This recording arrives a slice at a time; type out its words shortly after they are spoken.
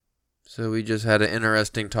So we just had an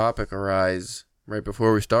interesting topic arise right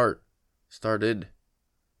before we started.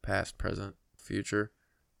 Past, present, future.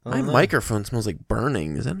 My microphone smells like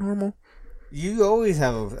burning. Is that normal? You always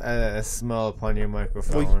have a smell upon your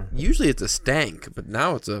microphone. Well, usually it's a stank, but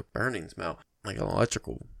now it's a burning smell. Like an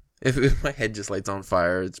electrical. If my head just lights on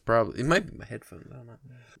fire, it might be my headphones.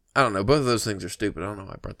 I don't know. Both of those things are stupid. I don't know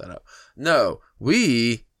why I brought that up. No,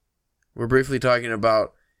 we were briefly talking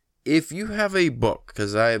about if you have a book,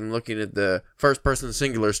 because I am looking at the first person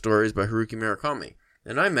singular stories by Haruki Murakami.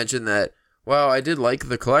 And I mentioned that, while I did like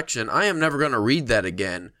the collection, I am never going to read that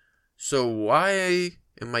again. So why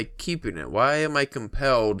am I keeping it? Why am I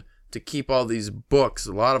compelled to keep all these books,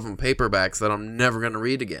 a lot of them paperbacks, that I'm never going to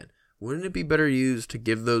read again? Wouldn't it be better used to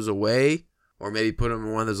give those away? Or maybe put them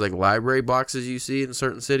in one of those like library boxes you see in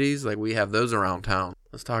certain cities? Like we have those around town.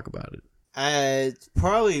 Let's talk about it. It's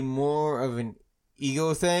probably more of an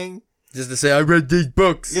ego thing. Just to say, I read these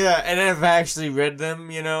books. Yeah, and I've actually read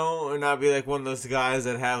them, and not be like one of those guys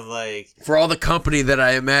that have like... For all the company that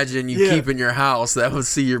I imagine you keep in your house that would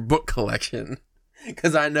see your book collection.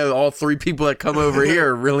 Because I know all 3 people that come over here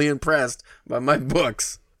are really impressed by my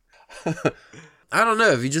books. I don't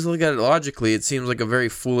know. If you just look at it logically, it seems like a very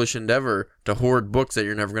foolish endeavor to hoard books that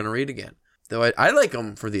you're never going to read again. Though I like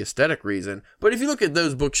them for the aesthetic reason. But if you look at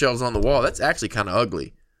those bookshelves on the wall, that's actually kind of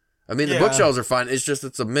ugly. I mean, the bookshelves are fine. It's just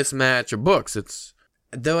it's a mismatch of books.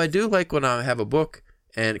 Though I do like when I have a book,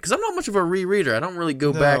 and because I'm not much of a rereader, I don't really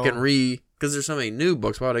go back and because there's so many new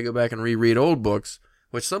books. Why would I go back and reread old books?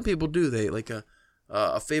 Which some people do. They like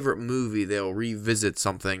a favorite movie, they'll revisit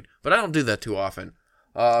something, but I don't do that too often.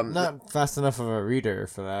 Not fast enough of a reader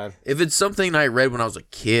for that. If it's something I read when I was a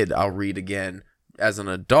kid, I'll read again as an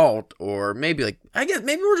adult, or maybe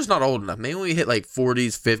maybe we're just not old enough. Maybe when we hit like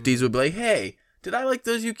 40s, 50s, we'll be like, hey, did I like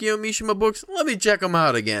those Yukio Mishima books? Let me check them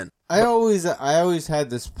out again. I always had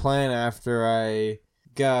this plan after I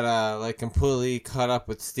got like completely caught up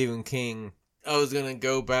with Stephen King. I was gonna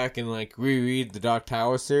go back and like reread the Dark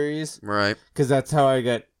Tower series, right? Because that's how I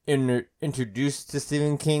got introduced to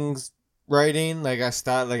Stephen King's writing. Like I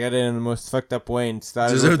did it in the most fucked up way and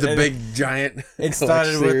started with the big giant. It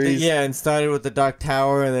started with the Dark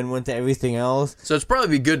Tower and then went to everything else. So it's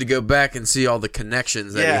probably good to go back and see all the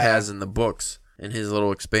connections that he has in the books. In his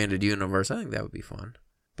little expanded universe. I think that would be fun.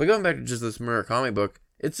 But going back to just this Murakami book,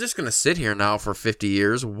 it's just going to sit here now for 50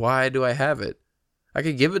 years. Why do I have it? I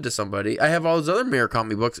could give it to somebody. I have all those other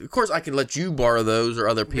Murakami books. Of course, I can let you borrow those or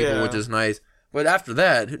other people, which is nice. But after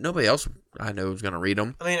that, nobody else I know is going to read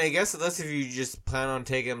them. I mean, I guess unless if you just plan on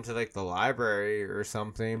taking them to like the library or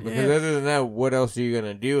something. Because other than that, what else are you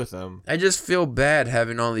going to do with them? I just feel bad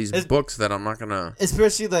having all these books that I'm not going to...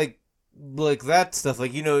 Especially like that stuff,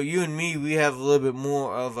 like, you and me, we have a little bit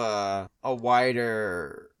more of a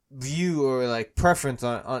wider view or like preference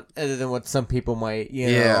on other than what some people might,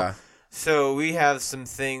 know. So we have some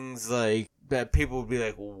things like that people would be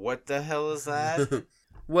like, what the hell is that?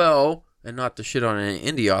 Well, and not to shit on any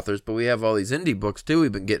indie authors, but we have all these indie books too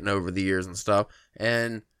we've been getting over the years and stuff,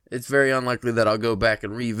 and it's very unlikely that I'll go back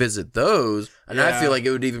and revisit those, and I feel like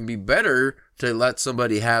it would even be better to let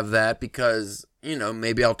somebody have that because...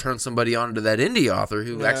 maybe I'll turn somebody on to that indie author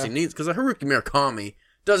who actually needs... Because Haruki Murakami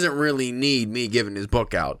doesn't really need me giving his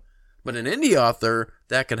book out. But an indie author,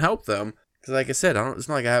 that can help them. Because like I said, it's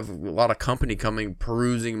not like I have a lot of company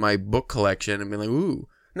perusing my book collection and being like, ooh.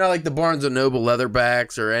 Not like the Barnes & Noble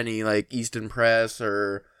leatherbacks or any like Easton Press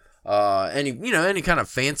or any kind of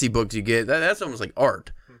fancy books you get. That's almost like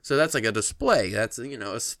art. So that's like a display. That's,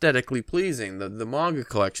 aesthetically pleasing. The manga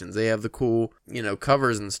collections, they have the cool,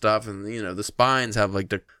 covers and stuff. And, the spines have like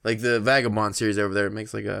the Vagabond series over there. It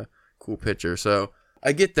makes like a cool picture. So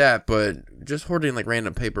I get that, but just hoarding like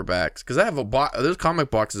random paperbacks. Because I have those comic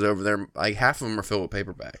boxes over there, like half of them are filled with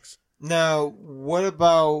paperbacks. Now, what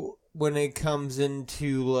about when it comes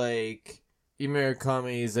into like...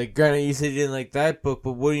 Murakami's, like, granted, you said you didn't like that book,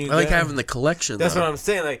 but what do you... I like having the collection, That's what I'm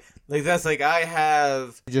saying, like that's like, I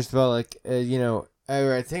have... Just about, like,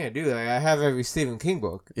 I think I do, like, I have every Stephen King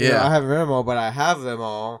book. I haven't read them all, but I have them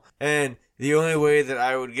all, and the only way that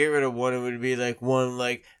I would get rid of one, it would be, like, one,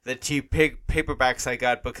 like, the cheap paperbacks I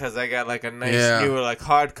got, because I got, like, a nice newer, like,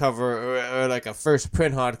 hardcover, or like, a first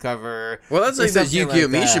print hardcover. Well, that's like those Yukio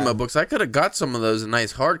Mishima books. I could have got some of those in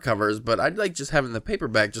nice hardcovers, but I'd like just having the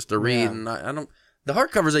paperback just to read, and I don't... The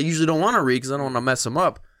hardcovers I usually don't want to read, because I don't want to mess them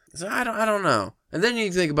up. So I don't know. And then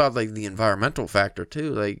you think about, like, the environmental factor, too.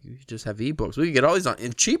 Like, you just have ebooks. We can get all these on...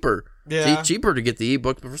 And cheaper. Yeah. It's cheaper to get the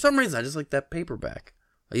ebooks, but for some reason, I just like that paperback.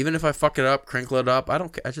 Even if I fuck it up, crinkle it up, I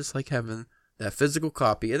don't care. I just like having that physical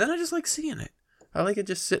copy, and then I just like seeing it. I like it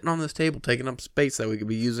just sitting on this table, taking up space that we could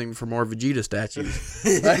be using for more Vegeta statues.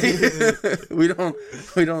 we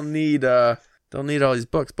don't need all these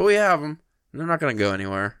books, but we have them. They're not gonna go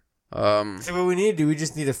anywhere. So what we need to do, we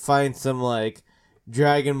just need to find some like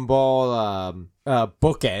Dragon Ball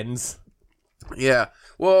bookends. Yeah,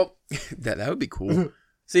 well, that would be cool.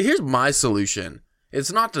 See, here's my solution.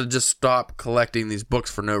 It's not to just stop collecting these books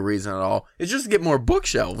for no reason at all. It's just to get more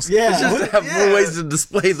bookshelves. Yeah. It's just to have more ways to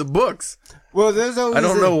display the books. Well, there's always I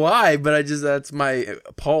don't know why, but that's my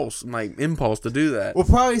impulse to do that. Well,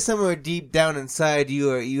 probably somewhere deep down inside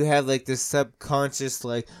you have like this subconscious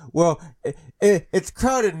like, well, it's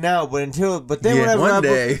crowded now, but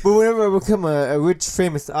whenever I become a rich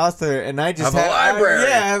famous author and I just have a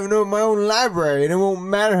library, I have my own library, and it won't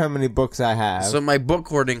matter how many books I have. So my book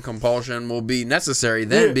hoarding compulsion will be necessary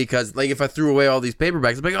then, because like if I threw away all these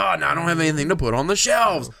paperbacks, I'm like, oh, now I don't have anything to put on the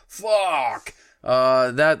shelves. Fuck.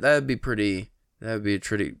 That'd be a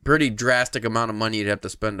pretty drastic amount of money you'd have to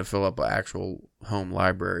spend to fill up an actual home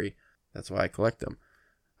library. That's why I collect them.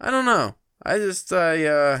 I don't know. I just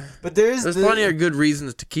but there's plenty of good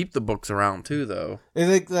reasons to keep the books around too, though.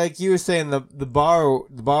 It's like you were saying the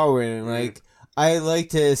borrowing. Like I like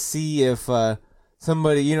to see if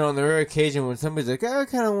somebody, on the rare occasion when somebody's like, I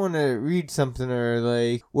kind of want to read something, or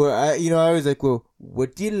like, well, I was like, well,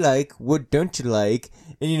 what do you like? What don't you like?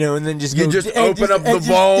 And and then just open up the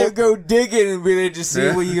vault, go digging, and really just see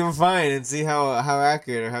what you can find and see how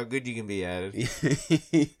accurate or how good you can be at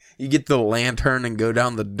it. You get the lantern and go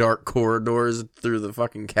down the dark corridors through the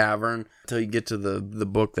fucking cavern until you get to the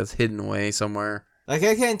book that's hidden away somewhere. Like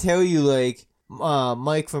I can't tell you, like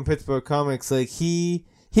Mike from Pittsburgh Comics, like he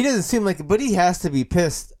doesn't seem like it, but he has to be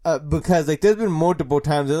pissed because like there's been multiple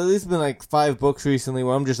times, at least been like 5 books recently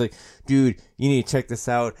where I'm just like, dude, you need to check this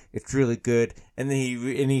out. It's really good. And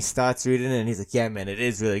then he starts reading it and he's like, yeah, man, it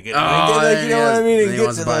is really good. Oh, like, you know what I mean? And he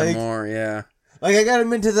wants to buy more, yeah. Like I got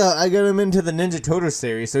him into the Ninja Turtle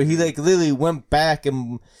series, so he like literally went back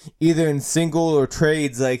and either in single or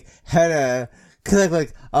trades like had to collect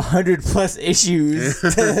like 100+ issues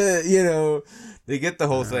to, to get the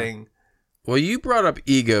whole thing. Well, you brought up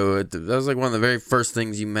ego. That was like one of the very first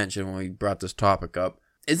things you mentioned when we brought this topic up.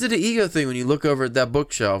 Is it an ego thing when you look over at that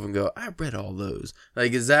bookshelf and go, I read all those?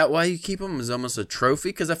 Like, is that why you keep them as almost a trophy?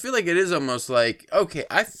 Because I feel like it is almost like, okay,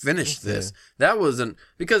 I finished this. That wasn't,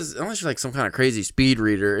 because unless you're like some kind of crazy speed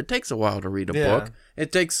reader, it takes a while to read a book.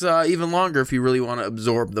 It takes even longer if you really want to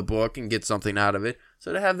absorb the book and get something out of it.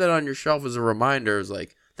 So to have that on your shelf as a reminder is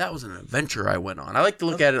like, that was an adventure I went on. I like to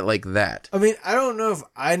look at it like that. I mean, I don't know if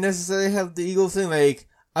I necessarily have the ego thing. Like,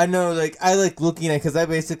 I know, like, I like looking at, because I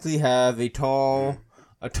basically have a tall,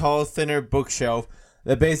 thinner bookshelf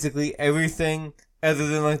that basically everything other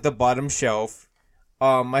than, like, the bottom shelf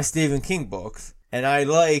my Stephen King books. And I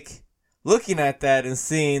like looking at that and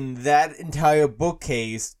seeing that entire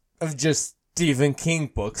bookcase of just Stephen King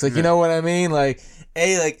books. Like, you know what I mean? Like,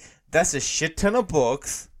 that's a shit ton of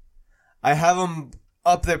books. I have them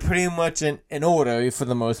up there pretty much in order for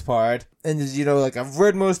the most part. And, like, I've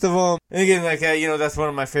read most of them. And again, like, that's one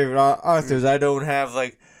of my favorite authors. I don't have,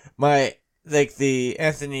 like, the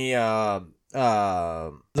Anthony, the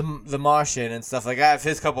Martian and stuff. Like, I have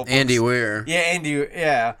his couple books. Andy Weir. Yeah, Andy,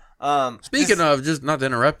 yeah. Speaking of, just not to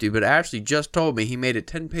interrupt you, but Ashley just told me he made it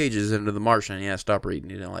 10 pages into The Martian. Yeah, stop reading.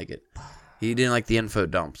 He didn't like it. He didn't like the info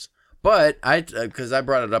dumps. But because I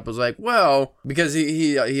brought it up, I was like, well, because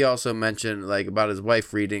he also mentioned like about his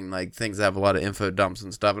wife reading like things that have a lot of info dumps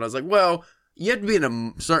and stuff, and I was like, well, you have to be in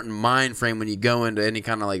a certain mind frame when you go into any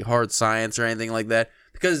kind of like hard science or anything like that,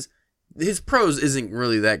 because his prose isn't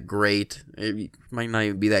really that great. It might not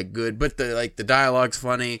even be that good, but the dialogue's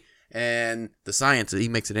funny. And the science, he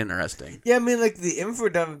makes it interesting. Yeah, I mean, like the info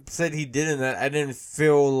dump said he did in that, I didn't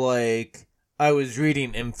feel like I was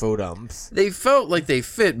reading info dumps. They felt like they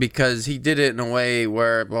fit because he did it in a way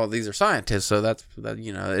where, well, these are scientists, so it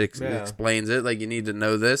explains it. Like, you need to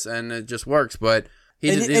know this, and it just works. But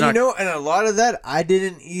and a lot of that I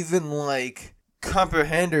didn't even like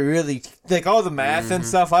comprehend or really like all the math and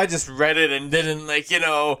stuff. I just read it and didn't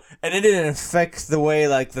and it didn't affect the way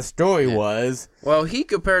like the story was. Well, he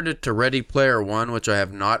compared it to Ready Player One, which I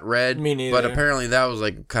have not read. Me neither. But apparently that was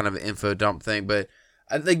like kind of an info dump thing, but.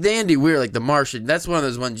 Like the Andy Weir, like The Martian, that's one of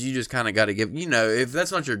those ones you just kind of got to give, if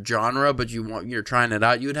that's not your genre, but you're trying it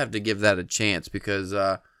out, you would have to give that a chance because,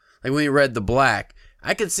 like when you read The Black,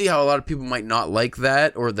 I could see how a lot of people might not like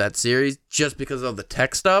that or that series just because of the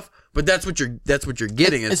tech stuff, but that's what you're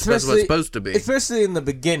getting. That's what it's supposed to be. Especially in the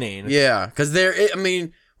beginning. Yeah, because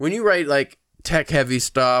when you write like tech heavy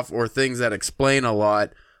stuff or things that explain a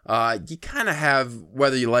lot, you kind of have,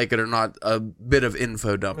 whether you like it or not, a bit of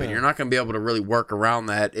info dumping. Yeah. You're not going to be able to really work around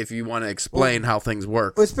that if you want to explain how things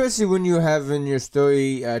work. Especially when you have in your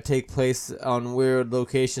story take place on weird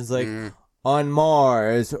locations like on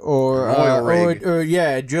Mars or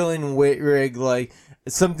a drilling rig, like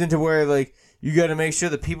something to where like you got to make sure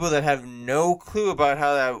the people that have no clue about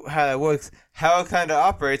how that works, how it kind of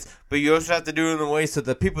operates, but you also have to do it in a way so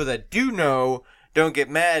the people that do know don't get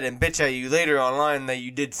mad and bitch at you later online that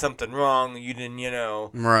you did something wrong. You didn't,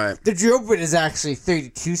 Right. The drill bit is actually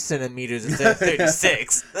 32 centimeters instead of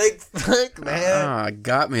 36. Like, fuck, man.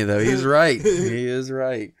 Got me, though. He's right. He is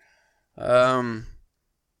right.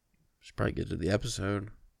 Should probably get to the episode.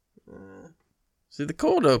 See, the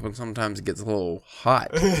cold open sometimes gets a little hot.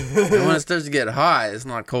 And when it starts to get hot, it's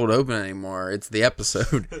not cold open anymore. It's the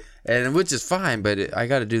episode. And which is fine, but I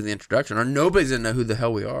got to do the introduction. Or nobody's going to know who the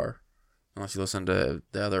hell we are. Unless you listen to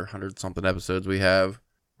the other 100-something episodes we have.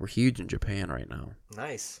 We're huge in Japan right now.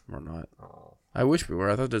 Nice. We're not. Oh. I wish we were.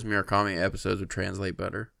 I thought those Murakami episodes would translate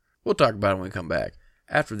better. We'll talk about it when we come back.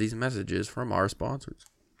 After these messages from our sponsors.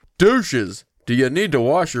 Douches! Do you need to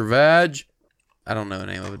wash your vag? I don't know the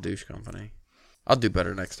name of a douche company. I'll do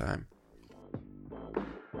better next time.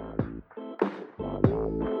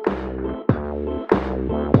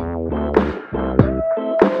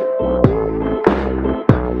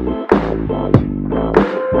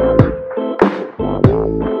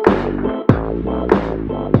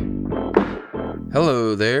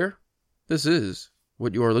 Hello there. This is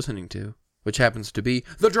what you are listening to, which happens to be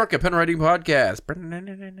the Drunken Pen Writing Podcast.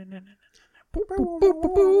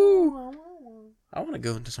 I want to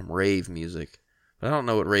go into some rave music, but I don't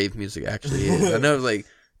know what rave music actually is. I know like,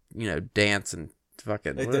 dance and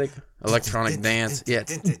fucking electronic dance. Yeah.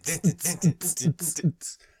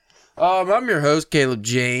 I'm your host, Caleb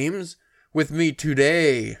James. With me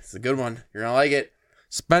today, it's a good one. You're gonna like it.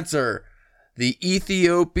 Spencer, the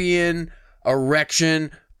Ethiopian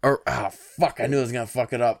erection, I knew I was gonna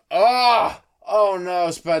fuck it up. Oh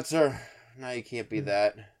no, Spencer. No, you can't be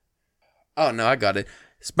that. Oh no, I got it.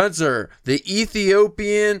 Spencer, the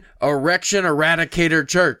Ethiopian Erection Eradicator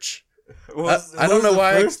Church. I don't know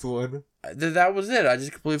why. First one. That was it. I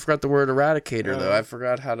just completely forgot the word eradicator, though. I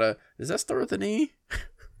forgot how to. Does that start with an E?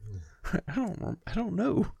 I don't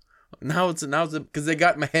know. Now it's because they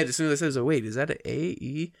got in my head as soon as I said, "So wait, is that an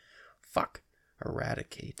A-E? Fuck,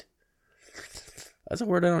 eradicate." That's a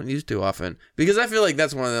word I don't use too often because I feel like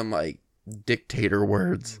that's one of them like dictator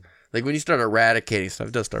words. Like when you start eradicating stuff,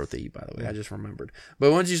 it does start with the E, by the way. I just remembered.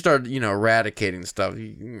 But once you start, eradicating stuff,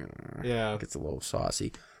 it gets a little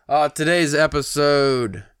saucy. Today's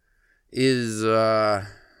episode is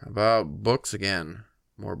about books again.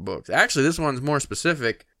 More books. Actually, this one's more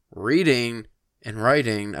specific. Reading and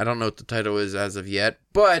writing. I don't know what the title is as of yet,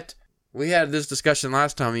 but we had this discussion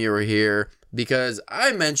last time you were here because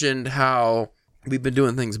I mentioned how we've been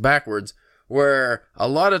doing things backwards. Where a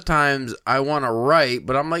lot of times I want to write,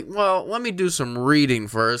 but I'm like, well, let me do some reading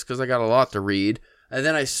first because I got a lot to read. And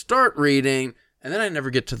then I start reading, and then I never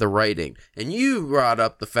get to the writing. And you brought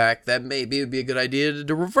up the fact that maybe it would be a good idea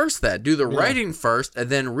to reverse that. Do the writing first, and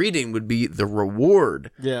then reading would be the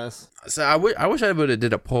reward. Yes. So I wish I would have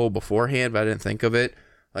did a poll beforehand, but I didn't think of it,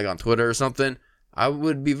 like on Twitter or something. I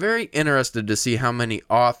would be very interested to see how many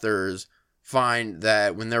authors find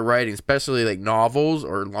that when they're writing, especially like novels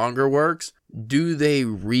or longer works, do they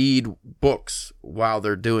read books while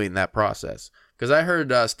they're doing that process? Because I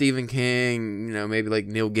heard Stephen King, maybe like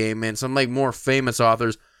Neil Gaiman, some like more famous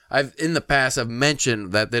authors, I've in the past have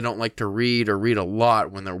mentioned that they don't like to read or read a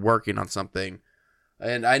lot when they're working on something.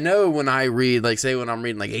 And I know when I read, like say when I'm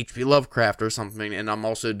reading like H.P. Lovecraft or something, and I'm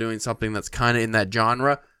also doing something that's kind of in that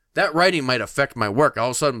genre, that writing might affect my work. All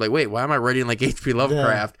of a sudden, I'm like, wait, why am I writing like H.P.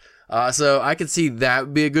 Lovecraft? Yeah. So I could see that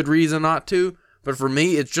would be a good reason not to. But for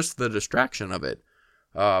me, it's just the distraction of it.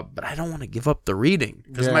 But I don't want to give up the reading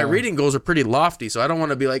because my reading goals are pretty lofty. So I don't want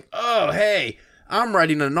to be like, oh, hey, I'm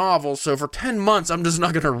writing a novel. So for 10 months, I'm just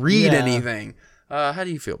not going to read anything. How do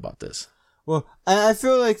you feel about this? Well, I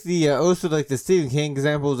feel like the Stephen King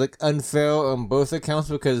example is like unfair on both accounts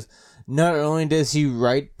because not only does he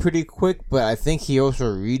write pretty quick, but I think he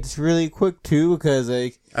also reads really quick too because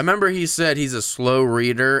like I remember he said he's a slow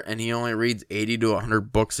reader and he only reads 80 to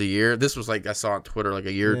 100 books a year. This was like I saw on Twitter like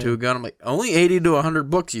a year or two ago. And I'm like, only 80 to 100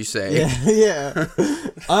 books, you say? Yeah.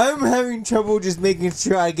 I'm having trouble just making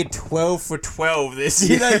sure I get 12 for 12 this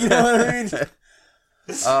year. You know what I mean?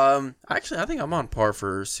 Actually, I think I'm on par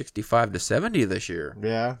for 65 to 70 this year.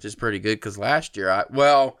 Yeah, which is pretty good because last year I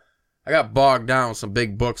got bogged down with some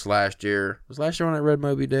big books last year. Was last year when I read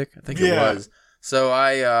Moby Dick? I think it was. So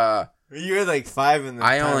I You're like 5 in the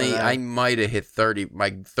I might have hit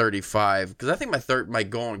 35, because I think my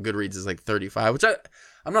goal on Goodreads is like 35, which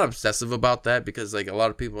I'm not obsessive about that, because like a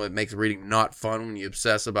lot of people, it makes reading not fun when you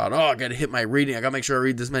obsess about, I gotta hit my reading, I gotta make sure I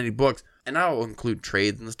read this many books, and I'll include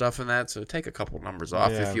trades and stuff in that, so take a couple numbers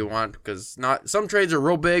off if you want, because some trades are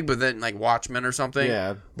real big, but then like Watchmen or something,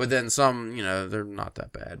 but then some, they're not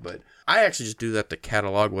that bad. But I actually just do that to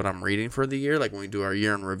catalog what I'm reading for the year, like when we do our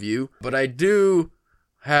year in review. But I do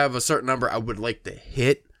have a certain number I would like to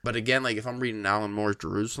hit, but again, like if I'm reading Alan Moore's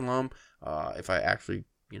Jerusalem, if I actually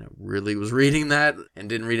really was reading that and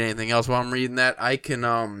didn't read anything else while I'm reading that, I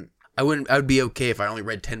would be okay if I only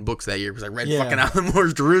read 10 books that year because I read fucking Alan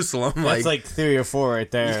Moore's Jerusalem. That's like 3 or 4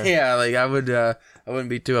 right there. Yeah, like I wouldn't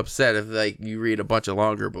be too upset if like you read a bunch of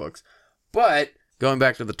longer books. But going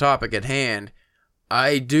back to the topic at hand,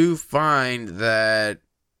 I do find that,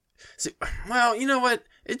 well, you know what?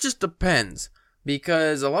 It just depends,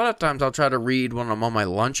 because a lot of times I'll try to read when I'm on my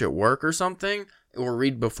lunch at work or something, or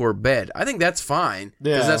read before bed. I think that's fine,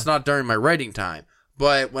 because that's not during my writing time.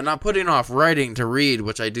 But when I'm putting off writing to read,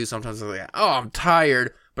 which I do sometimes, I'm like, I'm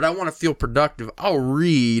tired, but I want to feel productive, I'll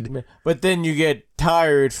read. But then you get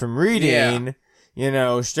tired from reading,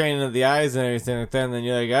 straining the eyes and everything like that, and then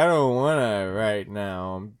you're like, I don't want to write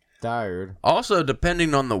now, I'm tired. Also,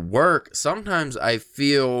 depending on the work, sometimes I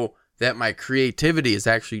feel that my creativity is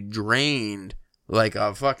actually drained. Like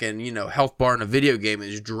a fucking, health bar in a video game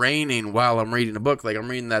is draining while I'm reading a book. Like I'm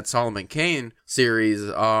reading that Solomon Kane series.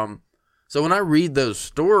 So when I read those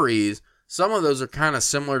stories, some of those are kind of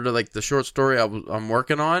similar to like the short story I'm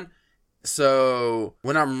working on. So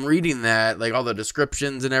when I'm reading that, like all the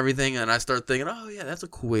descriptions and everything, and I start thinking, oh yeah, that's a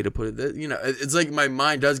cool way to put it. It's like my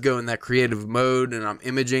mind does go in that creative mode, and I'm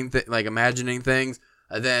imagining things.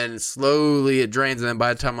 And then slowly it drains, and then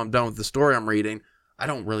by the time I'm done with the story I'm reading, I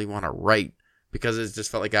don't really want to write, because it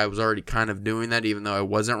just felt like I was already kind of doing that, even though I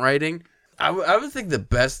wasn't writing. I would think the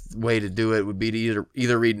best way to do it would be to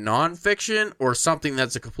either read nonfiction or something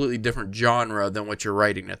that's a completely different genre than what you're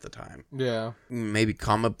writing at the time. Yeah. Maybe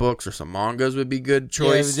comic books or some mangas would be a good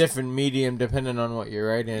choice. Yeah, a different medium depending on what you're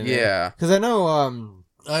writing. Yeah. Because I know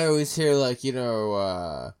I always hear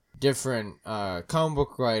different comic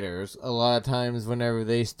book writers, a lot of times whenever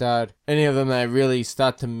they start, any of them that really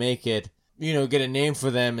start to make it, get a name for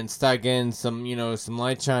them and start getting some, some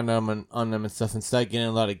light shine on them and stuff, and start getting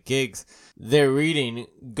a lot of gigs, their reading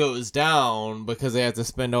goes down because they have to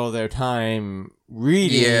spend all their time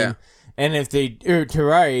reading. Yeah. And if they to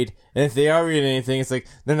write, and if they are reading anything, it's like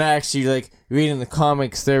they're not actually like reading the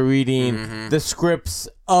comics; they're reading the scripts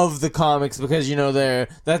of the comics, because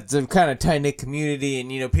that's a kind of tight knit community,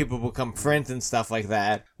 and people become friends and stuff like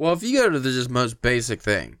that. Well, if you go to the just most basic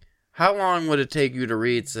thing, how long would it take you to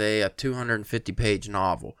read, say, a 250-page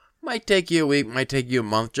novel? Might take you a week, might take you a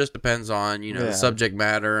month, just depends on, the subject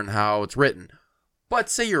matter and how it's written. But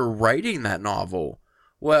say you're writing that novel,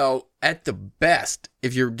 well, at the best,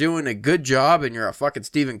 if you're doing a good job and you're a fucking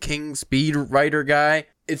Stephen King speed writer guy,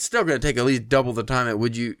 it's still going to take at least double the time it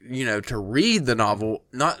would to read the novel.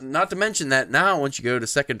 Not to mention that now, once you go to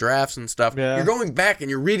second drafts and stuff, you're going back and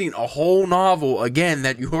you're reading a whole novel again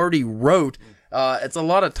that you already wrote. It's a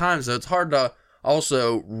lot of time, so it's hard to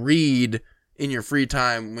also read in your free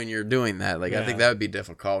time when you're doing that. I think that would be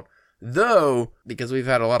difficult. Though, because we've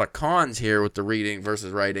had a lot of cons here with the reading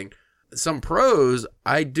versus writing, some pros,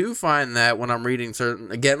 I do find that when I'm reading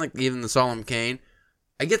certain, again, like even the Solomon Kane,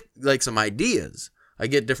 I get like some ideas. I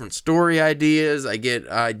get different story ideas. I get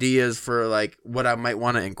ideas for like what I might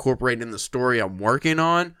want to incorporate in the story I'm working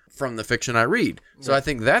on from the fiction I read. So I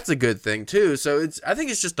think that's a good thing too. So I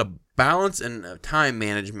think it's just a balance and time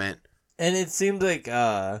management. And it seems like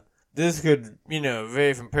this could,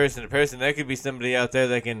 vary from person to person. There could be somebody out there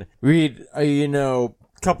that can read,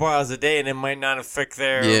 couple hours a day, and it might not affect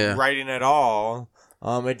their writing at all.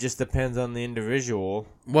 It just depends on the individual.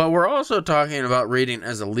 Well, we're also talking about reading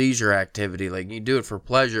as a leisure activity, like you do it for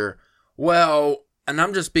pleasure. Well, and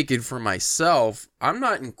I'm just speaking for myself, I'm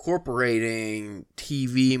not incorporating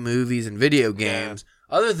TV, movies, and video games,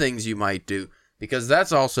 other things you might do, because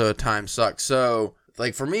that's also a time suck. So,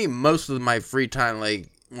 like for me, most of my free time,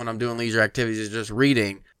 like when I'm doing leisure activities, is just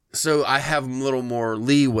reading. So I have a little more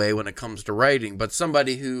leeway when it comes to writing. But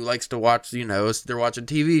somebody who likes to watch, they're watching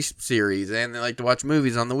TV series and they like to watch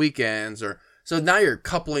movies on the weekends. So now you're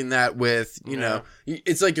coupling that with,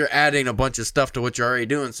 it's like you're adding a bunch of stuff to what you're already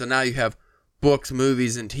doing. So now you have books,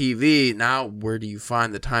 movies, and TV. Now where do you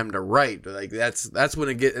find the time to write? Like that's when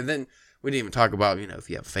it gets, and then we didn't even talk about, if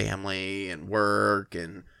you have family and work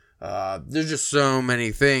and there's just so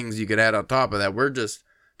many things you could add on top of that. We're just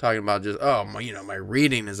talking about just, my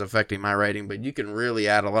reading is affecting my writing, but you can really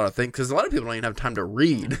add a lot of things because a lot of people don't even have time to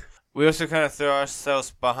read. We also kind of throw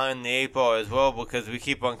ourselves behind the 8 ball as well because we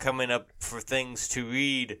keep on coming up for things to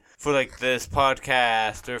read for, like, this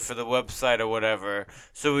podcast or for the website or whatever.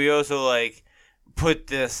 So we also, like, put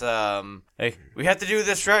this, we have to do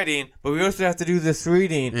this writing, but we also have to do this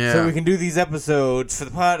reading so we can do these episodes for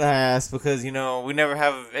the podcast because, we never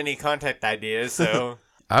have any contact ideas, so...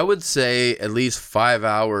 I would say at least 5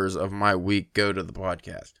 hours of my week go to the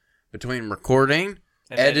podcast. Between recording,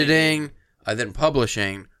 editing, and then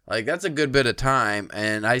publishing... Like, that's a good bit of time,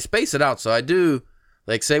 and I space it out. So I do,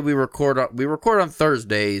 like, say we record on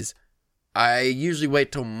Thursdays. I usually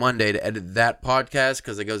wait till Monday to edit that podcast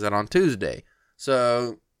because it goes out on Tuesday.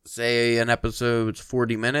 So, say an episode's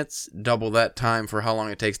 40 minutes, double that time for how long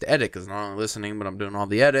it takes to edit because I'm not only listening, but I'm doing all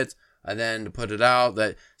the edits. And then to put it out,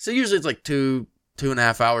 so usually it's like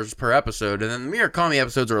 2.5 hours per episode. And then the Murakami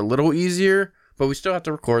episodes are a little easier, but we still have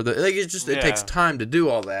to record that. Like, it takes time to do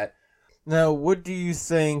all that. Now, what do you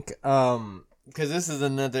think, because this is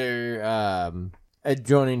another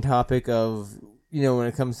adjoining topic of, when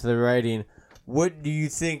it comes to the writing, what do you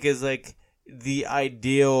think is, like, the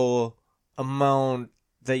ideal amount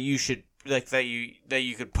that you should, like, that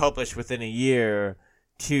you could publish within a year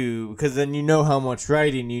because then you know how much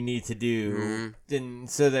writing you need to do, and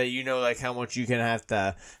so that like, how much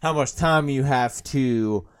how much time you have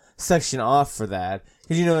to section off for that.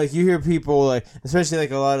 Because, like, you hear people, like, especially,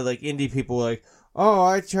 like, a lot of, like, indie people, like, oh,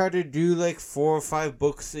 I try to do, like, 4 or 5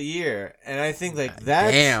 books a year. And I think, like,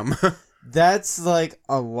 that's, like,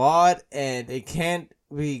 a lot, and it can't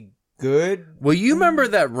be good. Well, you remember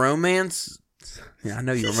that romance? Yeah, I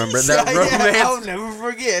know you remember that romance. Yeah, I'll never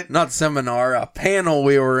forget. Not seminar, a panel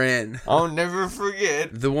we were in. I'll never forget.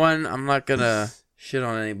 The one, I'm not going to shit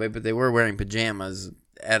on anybody, but they were wearing pajamas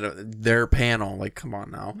at their panel. Like, come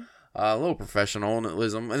on now. A little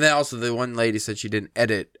professionalism. And then also the one lady said she didn't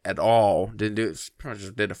edit at all. Didn't do it. Pretty much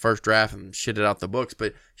just did a first draft and shitted out the books.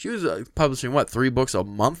 But she was publishing, 3 books a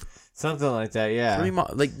month? Something like that, yeah. 3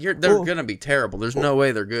 months. Like, they're going to be terrible. There's no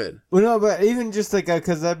way they're good. Well, no, but even just like,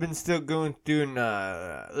 because I've been still going through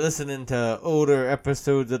and listening to older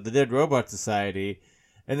episodes of the Dead Robot Society.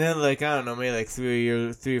 And then, like, I don't know, maybe like 3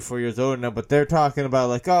 or 4 years old now. But they're talking about,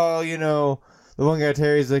 like, oh, the one guy,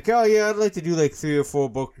 Terry's like, oh, yeah, I'd like to do, like, 3 or 4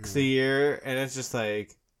 books a year. And it's just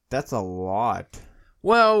like, that's a lot.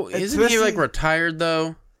 Well, isn't he, like, retired,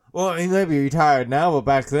 though? Well, he might be retired now, but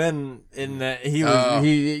back then, he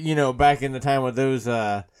was, back in the time when those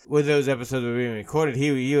episodes were being recorded,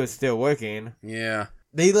 he was still working. Yeah.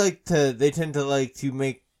 They tend to like to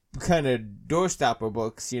make kind of doorstopper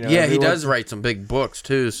books, Yeah, he does write some big books,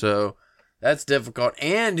 too, so that's difficult.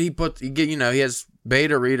 And he has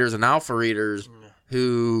beta readers and alpha readers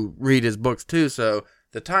who read his books too. So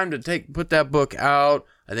the time to put that book out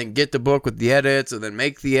and then get the book with the edits and then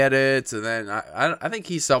make the edits. And then I think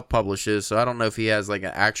he self-publishes. So I don't know if he has like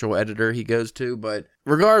an actual editor he goes to, but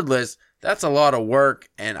regardless, that's a lot of work.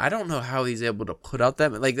 And I don't know how he's able to put out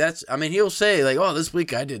that. Like he'll say like, oh, this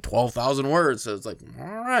week I did 12,000 words. So it's like, all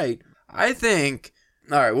right, I think.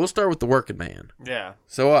 All right, we'll start with the working man. Yeah.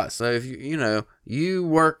 So if you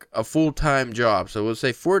work a full-time job, so we'll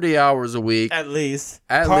say 40 hours a week. At least.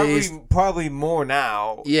 Probably more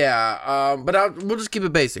now. Yeah, but we'll just keep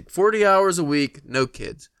it basic. 40 hours a week, no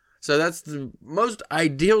kids. So that's the most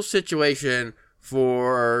ideal situation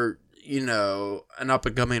for, an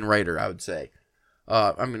up-and-coming writer, I would say.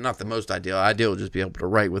 Not the most ideal. Ideal would just be able to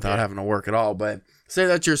write without having to work at all, but say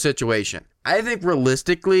that's your situation. I think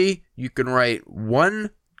realistically, you can write one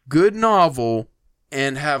good novel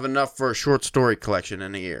and have enough for a short story collection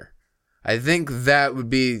in a year. I think that would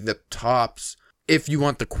be the tops if you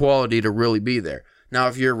want the quality to really be there. Now,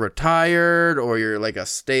 if you're retired or you're like a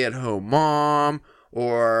stay-at-home mom,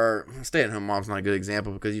 or stay-at-home mom's not a good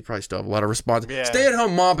example because you probably still have a lot of responsibility. Yeah.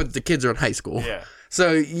 Stay-at-home mom, but the kids are in high school. Yeah.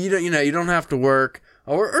 So you don't have to work.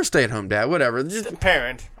 Or stay-at-home dad, whatever. Just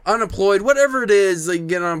parent. Unemployed, whatever it is, like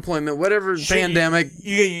get unemployment, whatever, pandemic.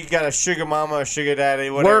 You got a sugar mama or sugar daddy,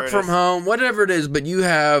 whatever. Work from home, whatever it is, but you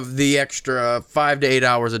have the extra 5 to 8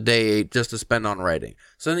 hours a day just to spend on writing.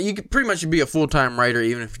 So you could pretty much be a full-time writer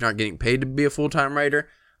even if you're not getting paid to be a full-time writer.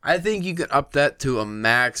 I think you could up that to a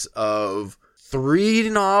max of 3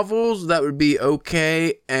 novels, that would be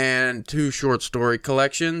okay, and 2 short story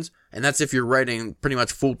collections. And that's if you're writing pretty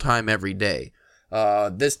much full-time every day.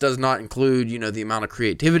 This does not include, the amount of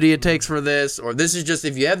creativity it takes for this, or this is just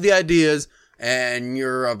if you have the ideas and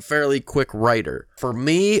you're a fairly quick writer. For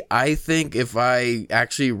me, I think if I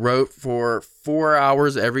actually wrote for 4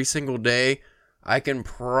 hours every single day, I can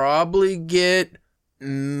probably get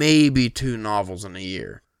maybe 2 novels in a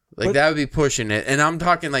year. Like, that would be pushing it. And I'm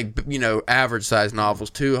talking, like, average size novels,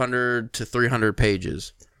 200 to 300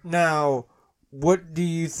 pages. Now, what do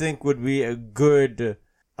you think would be a good, do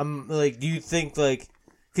you think, like,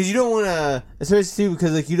 because you don't want to, especially too,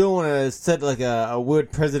 because, like, you don't want to set, like, a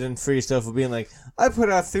weird precedent for yourself of being like, I put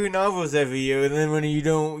out 3 novels every year, and then when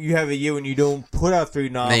you have a year when you don't put out 3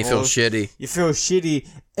 novels. And you feel shitty. You feel shitty,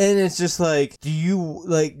 and it's just like, do you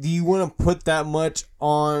want to put that much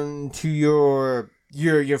on to your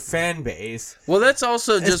fan base? Well, that's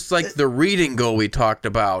also just like the reading goal we talked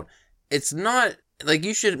about. It's not like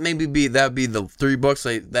you should maybe that'd be the 3 books,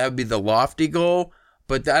 like that would be the lofty goal,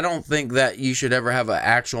 but I don't think that you should ever have an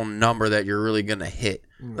actual number that you're really gonna hit.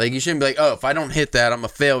 Like, you shouldn't be like, oh, if I don't hit that, I'm a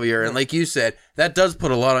failure. And like you said, that does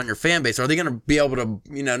put a lot on your fan base. Are they gonna be able to,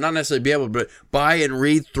 not necessarily be able to, but buy and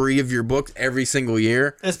read 3 of your books every single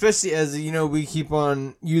year? Especially as we keep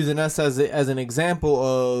on using us as an example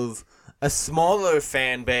of a smaller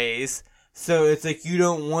fan base, so it's like you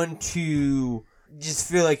don't want to just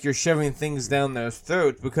feel like you're shoving things down their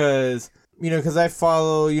throats because I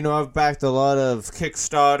follow, I've backed a lot of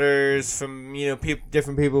Kickstarters from,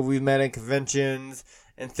 different people we've met at conventions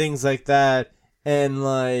and things like that, and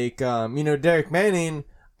like, Derek Manning,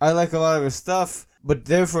 I like a lot of his stuff, but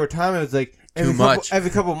there for a time it was like, every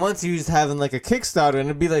couple months he was having like a Kickstarter, and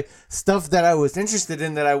it'd be like stuff that I was interested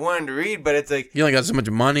in that I wanted to read, but it's like you only got so much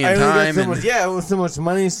money and time. It was so much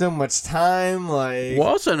money, so much time. Like, we'll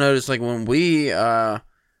also notice like when we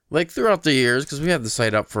like throughout the years, because we have the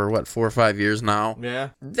site up for 4 or 5 years now. Yeah,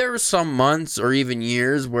 there were some months or even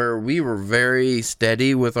years where we were very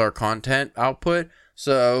steady with our content output.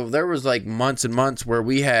 So there was like months and months where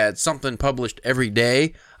we had something published every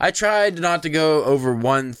day. I tried not to go over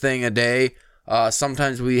one thing a day.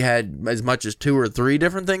 Sometimes we had as much as 2 or 3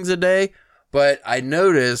 different things a day. But I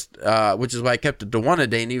noticed, which is why I kept it to 1 a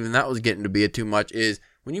day, and even that was getting to be too much, is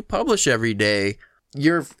when you publish every day,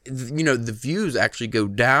 the views actually go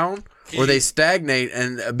down or they stagnate,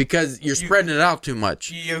 and because you're spreading it out too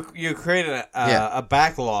much. You're creating a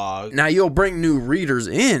backlog. Now, you'll bring new readers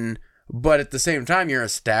in, but at the same time, your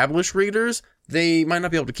established readers, they might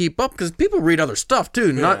not be able to keep up because people read other stuff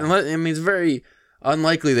too. It's very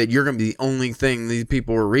unlikely that you're going to be the only thing these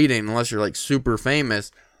people are reading unless you're like super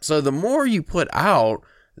famous. So the more you put out,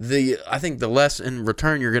 I think the less in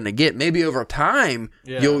return you're going to get. Maybe over time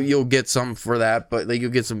you'll get some for that, but like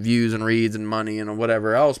you'll get some views and reads and money and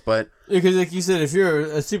whatever else. But because like you said, if you're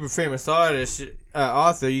a super famous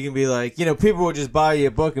author, you can be like, people will just buy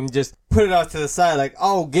your book and just put it off to the side, like,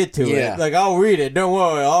 I'll get to it. Like, I'll read it. Don't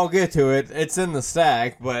worry, I'll get to it. It's in the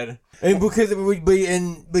stack, but you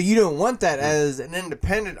don't want that as an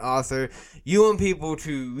independent author. You want people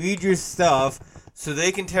to read your stuff so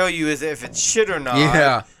they can tell you as if it's shit or not.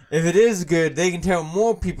 Yeah. If it is good, they can tell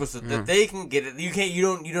more people so that they can get it. You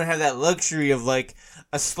don't have that luxury of like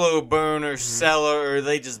a slow burn or seller, or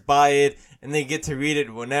they just buy it and they get to read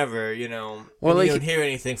it whenever, Well, like, you don't hear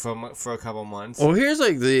anything for a couple months. Well, here's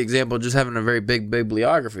like the example of just having a very big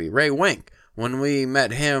bibliography. Ray Wink. When we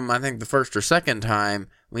met him, I think the first or second time,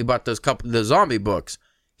 we bought the zombie books.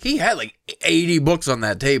 He had like 80 books on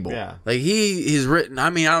that table. Yeah. Like he's written, I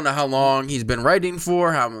don't know how long he's been writing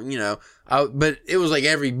for, but it was like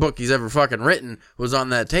every book he's ever fucking written was on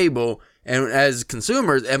that table. And as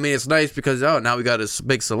consumers, it's nice because, now we got a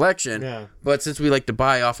big selection. Yeah. But since we like to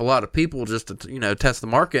buy off a lot of people just to, test the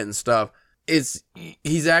market and stuff,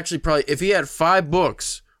 he's actually probably, if he had 5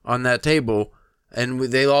 books on that table and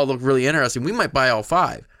they all look really interesting, we might buy all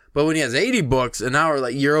 5. But when he has 80 books and now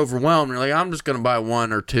you're overwhelmed, you're like, I'm just going to buy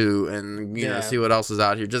 1 or 2 and, see what else is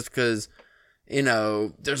out here just because,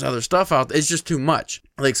 there's other stuff out there. It's just too much.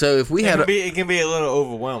 Like, so if we it can be a little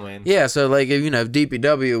overwhelming. Yeah. So like, if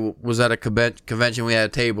DPW was at a convention, we had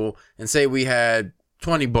a table and say we had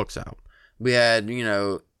 20 books out. We had,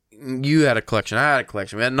 you had a collection. I had a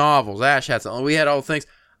collection. We had novels. Ash had something. We had all things.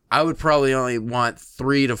 I would probably only want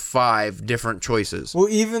 3 to 5 different choices. Well,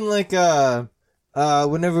 even like,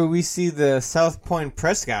 whenever we see the South Point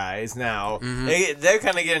Press guys now, they're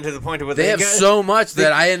kind of getting to the point of what they have so much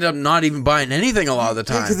that I end up not even buying anything a lot of the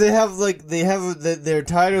time. Because they have their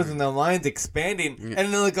titles and their lines expanding,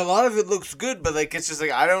 and like a lot of it looks good, but like it's just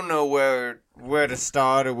like I don't know where to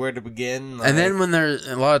start or where to begin. Like, and then when there's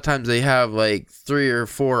a lot of times they have like 3 or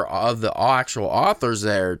 4 of the actual authors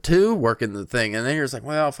there too working the thing, and then you're just like,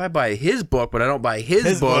 well, if I buy his book but I don't buy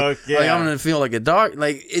his book, like I'm gonna feel like a dog.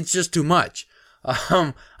 Like it's just too much.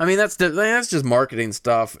 That's just marketing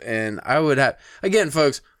stuff, and I would have, again,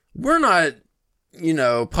 folks, we're not,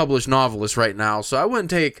 published novelists right now, so I wouldn't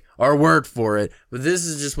take our word for it, but this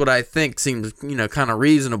is just what I think seems, kind of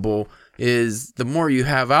reasonable, is the more you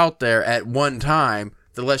have out there at one time,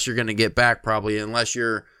 the less you're going to get back probably, unless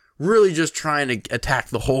you're really just trying to attack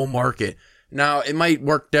the whole market. Now, it might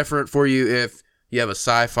work different for you if you have a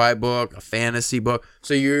sci-fi book, a fantasy book.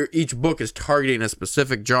 So each book is targeting a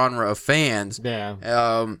specific genre of fans.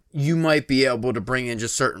 Yeah. You might be able to bring in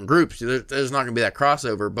just certain groups. There's not going to be that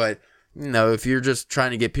crossover, but if you're just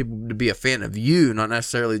trying to get people to be a fan of you, not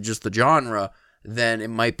necessarily just the genre, then it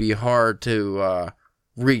might be hard to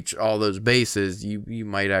reach all those bases. You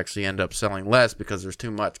might actually end up selling less because there's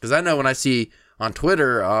too much. Because I know when I see on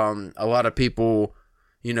Twitter a lot of people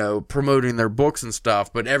promoting their books and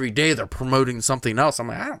stuff, but every day they're promoting something else. I'm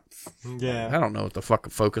like, I don't know what to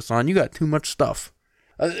fucking focus on. You got too much stuff.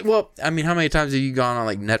 Well, I mean, how many times have you gone on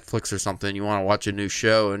like Netflix or something? You want to watch a new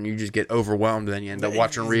show and you just get overwhelmed, and then you end up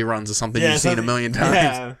watching reruns of something you've seen a million times.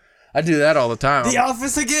 Yeah. I do that all the time. The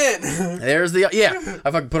Office again. There's I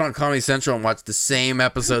fucking put on Comedy Central and watch the same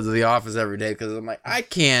episodes of The Office every day because I'm like, I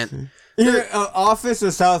can't. Either Office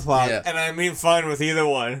or South Park, and I mean fine with either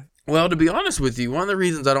one. Well, to be honest with you, one of the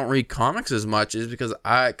reasons I don't read comics as much is because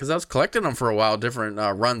I was collecting them for a while, different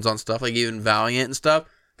runs on stuff, like even Valiant and stuff.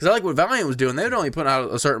 Because I like what Valiant was doing. They would only put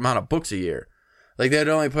out a certain amount of books a year. Like, they'd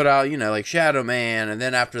only put out, like Shadow Man, and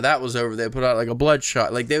then after that was over, they'd put out like a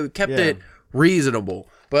Bloodshot. Like, they kept it reasonable.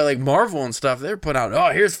 But like Marvel and stuff, they're put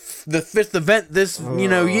out, here's the 5th event this,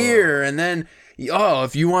 year, and then...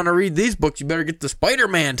 if you want to read these books, you better get the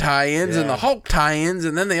Spider-Man tie-ins and the Hulk tie-ins,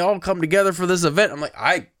 and then they all come together for this event. I'm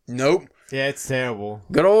like, nope. Yeah, it's terrible.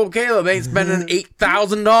 Good old Caleb ain't spending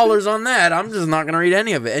 $8,000 on that. I'm just not going to read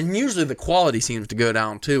any of it. And usually the quality seems to go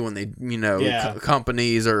down, too, when they,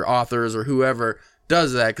 companies or authors or whoever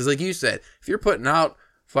does that. Because like you said, if you're putting out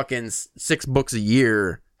fucking 6 books a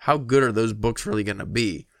year, how good are those books really going to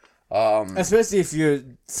be? Especially if you're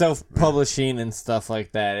self-publishing and stuff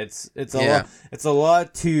like that, it's a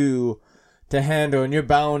lot to handle, and you're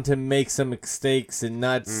bound to make some mistakes and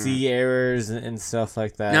not see errors and stuff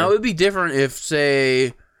like that. Now it would be different if,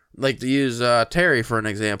 say, like to use Terry for an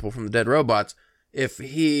example from the Dead Robots, if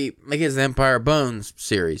he like his Empire Bones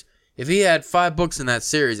series, if he had 5 books in that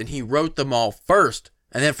series and he wrote them all first,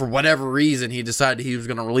 and then for whatever reason he decided he was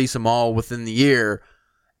going to release them all within the year.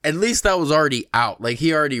 At least that was already out. Like,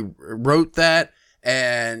 he already wrote that,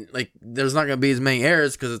 and, like, there's not going to be as many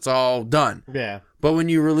errors because it's all done. Yeah. But when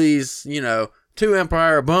you release, 2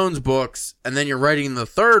 Empire of Bones books, and then you're writing the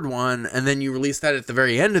 3rd one, and then you release that at the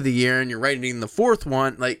very end of the year, and you're writing the 4th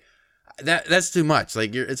one, like, that's too much.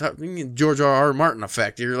 Like, it's George R.R. Martin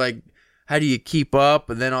effect. You're like, how do you keep up?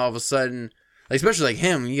 And then all of a sudden... Like, especially like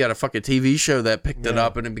him, you got a fucking TV show that picked it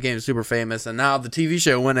up, and it became super famous, and now the TV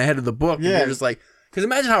show went ahead of the book, and you're just like... Because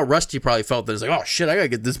imagine how rusty probably felt that it's like, oh shit, I gotta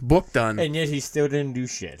get this book done. And yet he still didn't do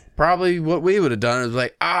shit. Probably what we would have done is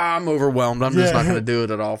like, I'm overwhelmed. I'm just not gonna do it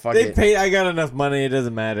at all. Fuck it. I got enough money. It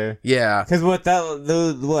doesn't matter. Yeah. Because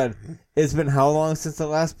it's been how long since the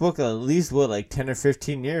last book? At least 10 or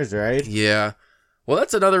 15 years, right? Yeah. Well,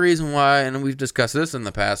 that's another reason why, and we've discussed this in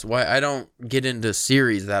the past, why I don't get into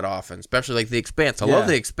series that often, especially like The Expanse. I love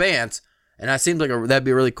The Expanse, and that seems like that'd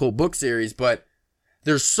be a really cool book series, but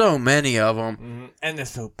there's so many of them. Mm-hmm. And they're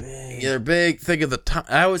so big. Yeah, they're big. Think of the time.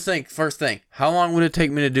 I always think, first thing, how long would it take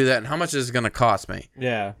me to do that, and how much is it going to cost me?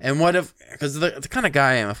 Yeah. And what if, because the kind of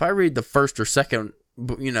guy I am, if I read the first or second,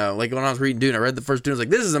 like when I was reading Dune, I read the first Dune, I was like,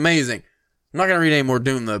 this is amazing. I'm not going to read any more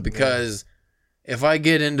Dune, though, because if I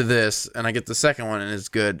get into this, and I get the second one, and it's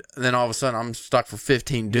good, then all of a sudden I'm stuck for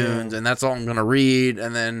 15 Dunes, and that's all I'm going to read,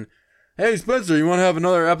 and then, hey, Spencer, you want to have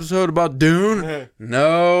another episode about Dune?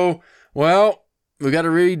 No. Well... We got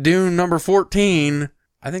to read Dune number 14.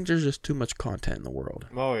 I think there's just too much content in the world.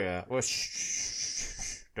 Oh, yeah. Well,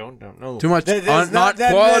 don't know. Too much not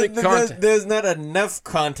quality content. There's not enough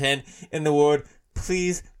content in the world.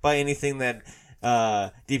 Please buy anything that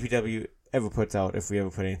DPW ever puts out, if we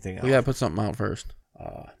ever put anything out. We got to put something out first.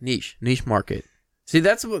 Niche market. See,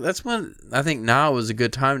 that's when I think now is a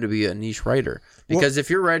good time to be a niche writer. Because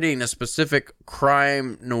if you're writing a specific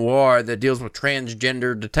crime noir that deals with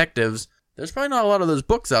transgender detectives, there's probably not a lot of those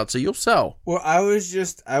books out, so you'll sell. Well, I was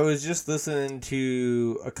just listening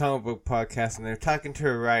to a comic book podcast, and they're talking to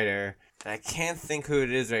a writer, and I can't think who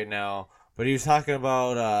it is right now, but he was talking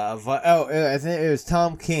about I think it was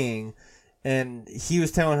Tom King, and he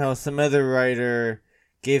was telling how some other writer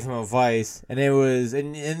gave him advice, and it was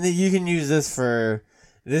and you can use this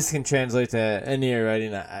can translate to any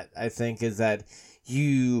writing. I think is that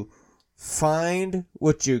you find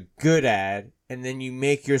what you're good at, and then you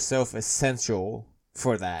make yourself essential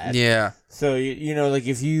for that. Yeah. So like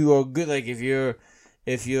if you are good, like if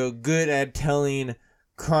you're good at telling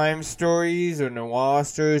crime stories or noir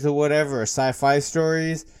stories or whatever, or sci-fi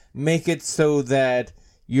stories, make it so that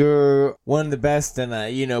you're one of the best, and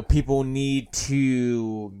that, you know, people need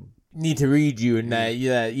to read you, and that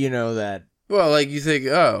you know that. Well, like you think,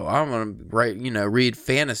 oh, I'm gonna read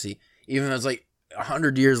fantasy, even though it's like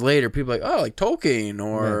 100 years later, people are like, oh, like Tolkien,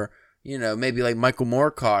 or you know, maybe like Michael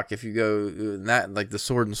Moorcock, if you go in that, like the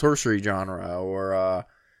sword and sorcery genre, or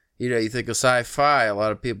you know, you think of sci-fi. A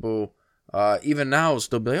lot of people, even now, will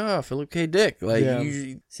still be like, oh, Philip K. Dick. Like,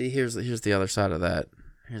 see, here's the other side of that.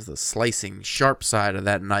 Here's the slicing, sharp side of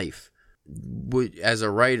that knife. As a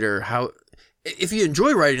writer, if you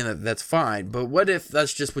enjoy writing that, that's fine. But what if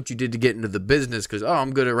that's just what you did to get into the business? Because, oh,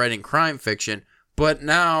 I'm good at writing crime fiction. But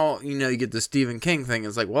now, you know, you get the Stephen King thing.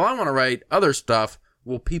 It's like, well, I want to write other stuff.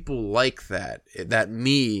 Well, people like that. That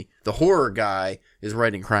me, the horror guy, is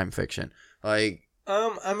writing crime fiction. Like,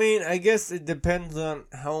 I mean, I guess it depends on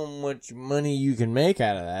how much money you can make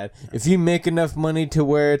out of that. If you make enough money to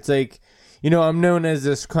where it's like, you know, I'm known as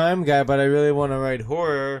this crime guy, but I really want to write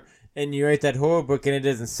horror, and you write that horror book and it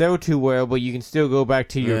doesn't sell too well, but you can still go back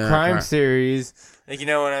to your crime series. Like, you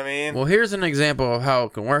know what I mean? Well, here's an example of how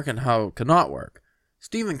it can work and how it cannot work.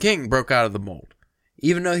 Stephen King broke out of the mold.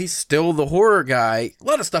 Even though he's still the horror guy, a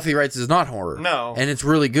lot of stuff he writes is not horror. No. And it's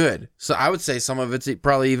really good. So I would say some of it's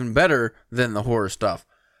probably even better than the horror stuff.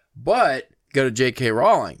 But go to J.K.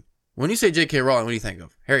 Rowling. When you say J.K. Rowling, what do you think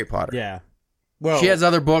of? Harry Potter. Yeah. Well, she has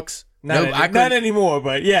other books. Not anymore,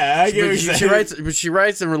 but yeah, I get what you're saying. She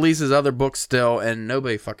writes and releases other books still, and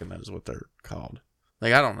nobody fucking knows what they're called.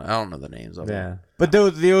 Like, I don't know the names of them. But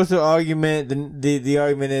the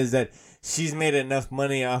argument is that she's made enough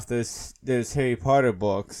money off those Harry Potter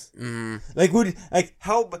books. Like,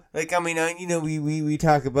 I mean, you know, we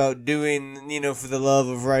talk about doing, you know, for the love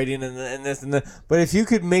of writing and this and that. But if you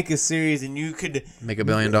could make a series and you could make $1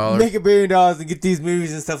 billion, and get these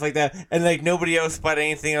movies and stuff like that, and like nobody else bought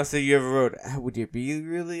anything else that you ever wrote, would you be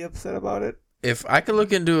really upset about it? If I could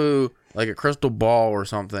look into like a crystal ball or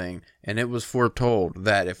something, and it was foretold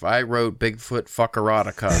that if I wrote Bigfoot fuck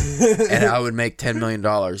erotica and I would make $10 million,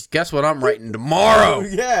 guess what I'm writing tomorrow?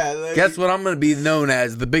 Yeah. Like, guess what I'm going to be known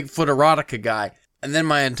as? The Bigfoot erotica guy. And then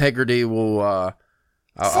my integrity will, I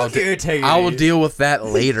will deal with that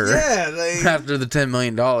later. After the $10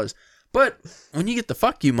 million. But when you get the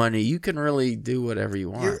fuck you money, you can really do whatever you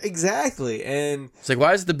want. Exactly. And it's like,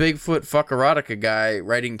 why is the Bigfoot fuck erotica guy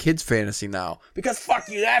writing kids fantasy now? Because fuck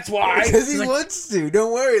you, that's why. Because he wants to.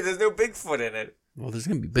 Don't worry, there's no Bigfoot in it. Well, there's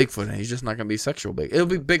going to be Bigfoot in it. He's just not going to be sexual big. It'll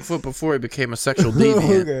be Bigfoot before he became a sexual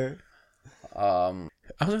deviant. Okay. I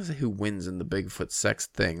was going to say who wins in the Bigfoot sex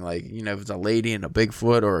thing. Like, you know, if it's a lady and a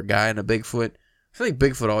Bigfoot or a guy and a Bigfoot. I feel like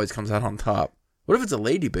Bigfoot always comes out on top. What if it's a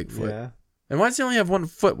lady Bigfoot? Yeah. And why does he only have 1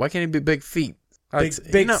 foot? Why can't he be big feet?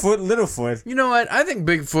 Big foot, little foot. You know what? I think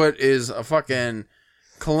Bigfoot is a fucking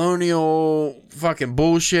colonial fucking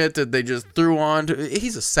bullshit that they just threw on to.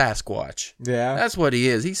 He's a Sasquatch. Yeah. That's what he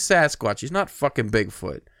is. He's Sasquatch. He's not fucking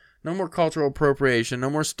Bigfoot. No more cultural appropriation. No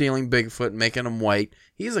more stealing Bigfoot and making him white.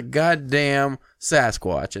 He's a goddamn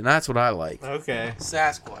Sasquatch, and that's what I like. Okay.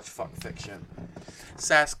 Sasquatch fuck fiction.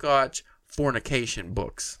 Sasquatch fornication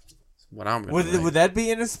books. That's what I'm going to Would that be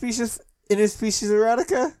interspecies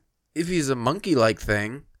erotica? If he's a monkey-like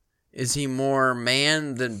thing, is he more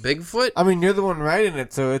man than Bigfoot? I mean, you're the one writing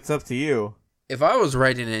it, so it's up to you. If I was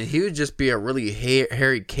writing it, he would just be a really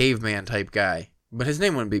hairy caveman type guy. But his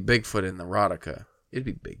name wouldn't be Bigfoot in the erotica. It'd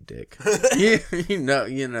be Big Dick. you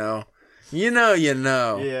know.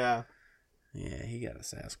 Yeah. Yeah, he got a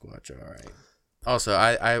Sasquatch, all right. Also,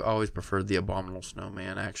 I always preferred the Abominable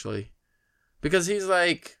Snowman, actually. Because he's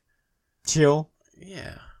like... chill.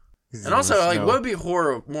 Yeah. And also, like, what would be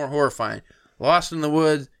more horrifying? Lost in the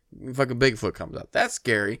woods, fucking Bigfoot comes up. That's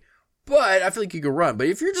scary. But I feel like you could run. But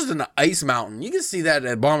if you're just in an ice mountain, you can see that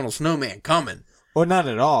abominable snowman coming. Well, not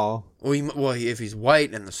at all. Well, if he's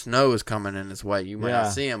white and the snow is coming and it's white, you might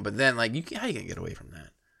not see him. But then, like, how you gonna get away from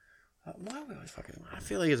that? Why we always fucking? I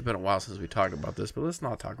feel like it's been a while since we talked about this, but let's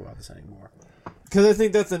not talk about this anymore. Because I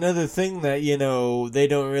think that's another thing that, you know, they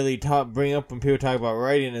don't really bring up when people talk about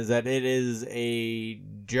writing, is that it is a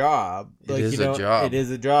job. It is a job. It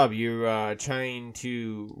is a job. You're trying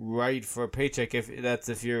to write for a paycheck.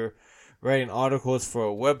 If you're writing articles for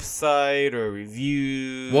a website or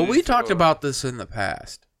reviews. Well, we talked about this in the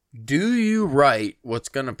past. Do you write what's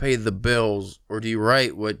going to pay the bills, or do you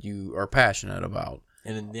write what you are passionate about?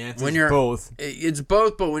 And the answer is both. It's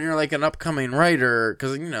both, but when you're like an upcoming writer,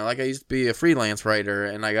 because, you know, like I used to be a freelance writer,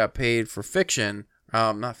 and I got paid for fiction,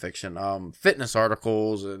 fitness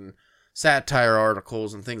articles and satire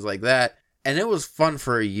articles and things like that, and it was fun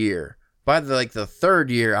for a year. By the third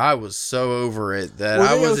year, I was so over it that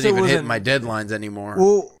I wasn't even hitting my deadlines anymore.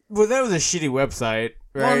 Well, that was a shitty website.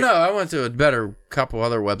 Right? Well, no, I went to a better couple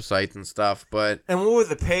other websites and stuff, but... And what were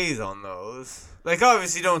the pays on those? Like,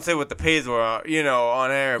 obviously, don't say what the pays were,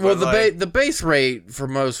 on air. Well, but the base rate for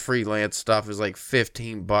most freelance stuff is like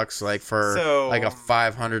 $15, like for like a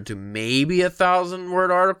 500 to maybe 1,000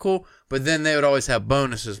 word article. But then they would always have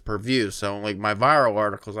bonuses per view. So, like my viral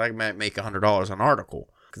articles, I might make $100 an article.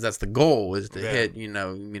 Because that's the goal, is to hit,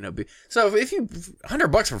 so if you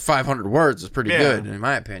 $100 for 500 words is pretty good, in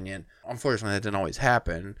my opinion. Unfortunately, that didn't always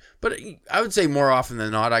happen. But I would say more often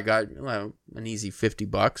than not, I got an easy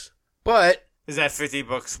 $50. But is that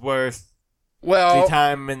 $50 worth the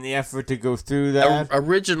time and the effort to go through that?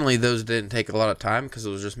 Originally, those didn't take a lot of time because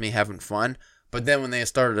it was just me having fun. But then when they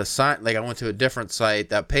started I went to a different site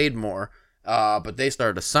that paid more, but they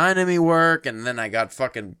started assigning me work, and then I got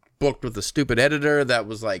fucking booked with a stupid editor that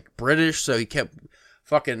was like British, so he kept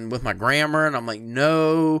fucking with my grammar, and I'm like,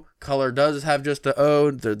 no, color does have just a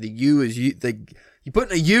O. The U is U. You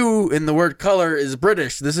putting a U in the word color is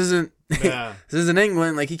British. This isn't. This isn't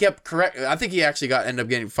England. Like, he kept correct. I think he actually ended up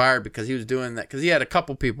getting fired because he was doing that because he had a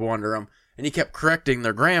couple people under him, and he kept correcting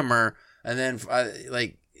their grammar, and then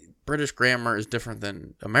British grammar is different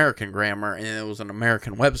than American grammar, and it was an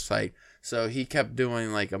American website, so he kept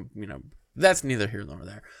doing that's neither here nor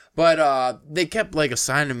there. But they kept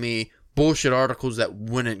assigning me bullshit articles that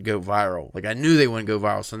wouldn't go viral. Like, I knew they wouldn't go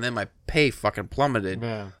viral, so then my pay fucking plummeted.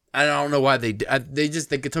 Yeah. I don't know why they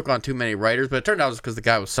took on too many writers, but it turned out it was because the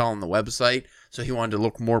guy was selling the website, so he wanted to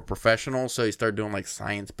look more professional, so he started doing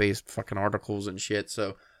science-based fucking articles and shit.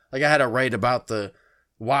 So I had to write about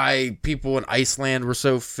why people in Iceland were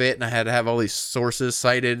so fit, and I had to have all these sources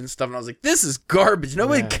cited and stuff, and I was like, this is garbage,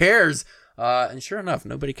 nobody cares. And sure enough,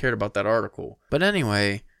 nobody cared about that article. But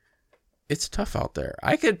anyway, it's tough out there.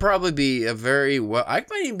 I could probably be I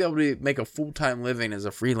might even be able to make a full-time living as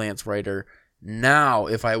a freelance writer now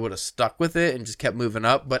if I would have stuck with it and just kept moving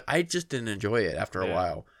up, but I just didn't enjoy it after a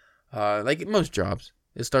while. Like most jobs.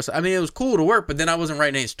 It was cool to work, but then I wasn't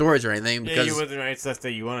writing any stories or anything because you wasn't writing stuff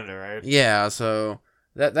that you wanted to write. Yeah, so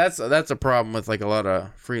that's a problem with a lot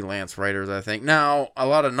of freelance writers, I think. Now, a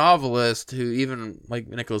lot of novelists who even like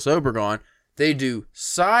Nicholas Obregon, they do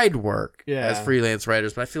side work as freelance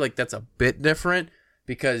writers, but I feel like that's a bit different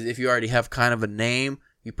because if you already have kind of a name,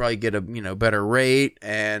 you probably get a better rate,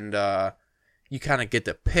 and you kind of get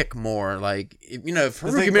to pick more. Like, if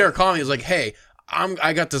Haruki Murakami was like, hey,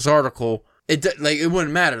 I got this article, it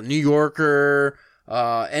wouldn't matter. New Yorker,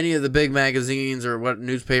 any of the big magazines or what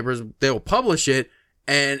newspapers, they'll publish it,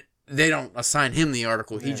 and they don't assign him the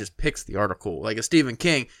article. He just picks the article. Like a Stephen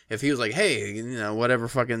King, if he was like, hey, whatever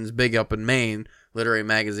fucking is big up in Maine, literary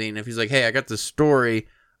magazine, if he's like, hey, I got this story,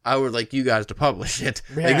 I would like you guys to publish it.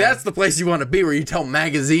 Yeah. Like, that's the place you want to be, where you tell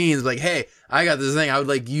magazines, like, hey, I got this thing, I would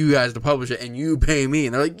like you guys to publish it, and you pay me.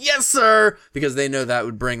 And they're like, yes, sir! Because they know that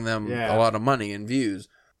would bring them a lot of money and views.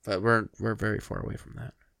 But we're very far away from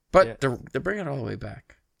that. But to bring it all the way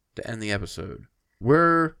back, to end the episode,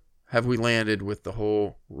 where have we landed with the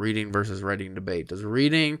whole reading versus writing debate? Does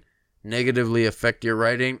reading negatively affect your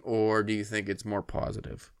writing, or do you think it's more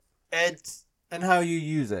positive? It's and how you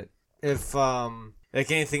use it. If like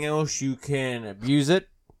anything else, you can abuse it,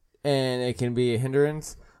 and it can be a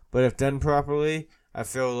hindrance. But if done properly, I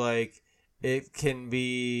feel like it can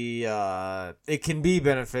be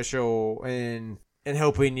beneficial in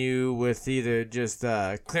helping you with either just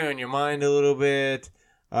clearing your mind a little bit.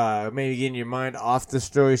 Maybe getting your mind off the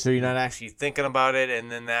story so you're not actually thinking about it, and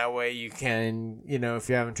then that way you can, if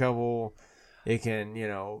you're having trouble, it can,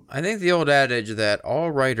 I think the old adage that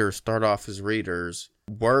all writers start off as readers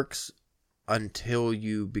works until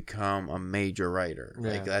you become a major writer.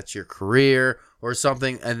 Yeah. Like, that's your career or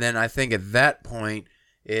something, and then I think at that point,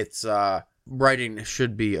 it's writing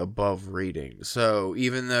should be above reading. So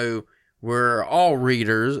even though we're all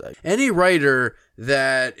readers, any writer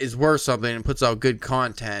that is worth something and puts out good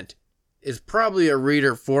content is probably a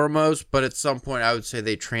reader foremost, but at some point I would say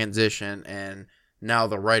they transition, and now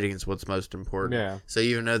the writing is what's most important. Yeah. So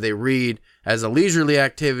even though they read as a leisurely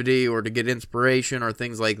activity or to get inspiration or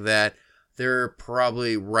things like that, they're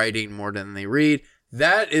probably writing more than they read.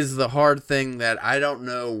 That is the hard thing that I don't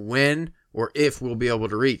know when or if we'll be able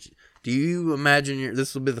to reach. Do you imagine,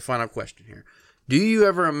 this will be the final question here, do you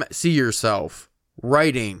ever see yourself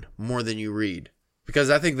writing more than you read? Because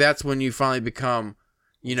I think that's when you finally become,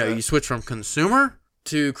 you switch from consumer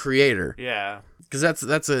to creator. Yeah. Because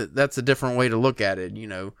that's a different way to look at it,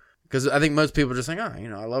 Because I think most people are just think,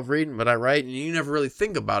 I love reading, but I write, and you never really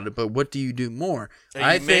think about it. But what do you do more?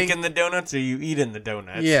 Are you making the donuts, or are you eating the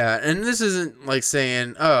donuts? Yeah, and this isn't like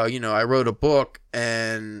saying, I wrote a book,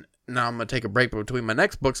 and now I'm going to take a break between my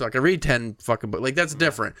next book so I can read 10 fucking books. Like, that's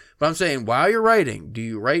different. But I'm saying, while you're writing, do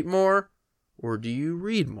you write more or do you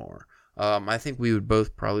read more? I think we would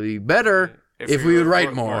both probably be better if we would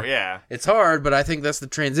write more. Yeah. It's hard, but I think that's the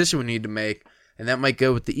transition we need to make. And that might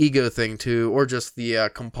go with the ego thing, too, or just the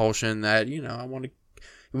compulsion that, I want to.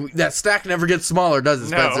 That stack never gets smaller, does it,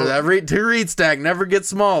 Spencer? No. That to-read stack never gets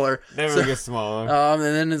smaller. Never gets smaller. And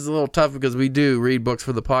then it's a little tough because we do read books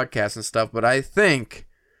for the podcast and stuff. But I think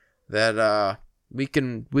that we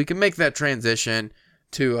can make that transition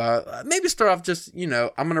to maybe start off just,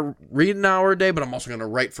 I'm going to read an hour a day, but I'm also going to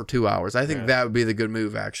write for 2 hours. I think that would be the good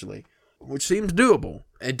move, actually, which seems doable.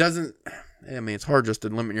 It doesn't, it's hard just to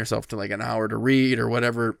limit yourself to like an hour to read or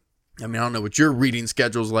whatever. I don't know what your reading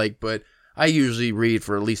schedule's like, but I usually read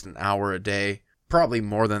for at least an hour a day. Probably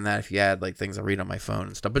more than that if you add like things I read on my phone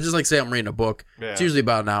and stuff. But just like say I'm reading a book, it's usually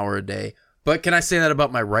about an hour a day. But can I say that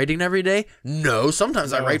about my writing every day? No.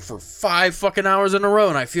 Sometimes I write for 5 fucking hours in a row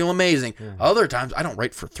and I feel amazing. Other times I don't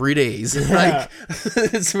write for 3 days. Like,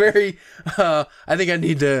 it's very, I think I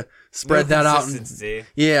need to spread that out.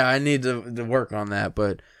 I need to work on that.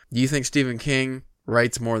 But do you think Stephen King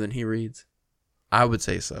writes more than he reads? I would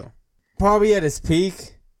say so. Probably at his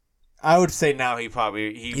peak. I would say now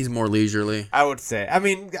he's more leisurely. I would say. I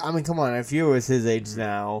mean, come on. If you was his age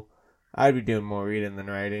now, I'd be doing more reading than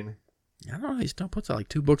writing. I don't know. He still puts out like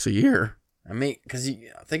 2 books a year. Because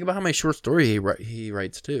think about how many short stories he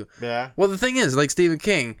writes too. Yeah. Well, the thing is, like Stephen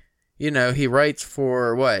King, he writes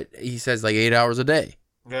for what? He says like 8 hours a day.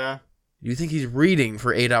 Yeah. Do you think he's reading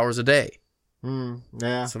for 8 hours a day? Yeah.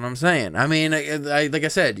 That's what I'm saying. Like I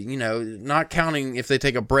said, not counting if they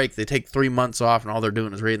take a break, they take 3 months off and all they're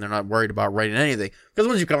doing is reading. They're not worried about writing anything. Because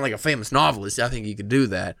once you become like a famous novelist, I think you could do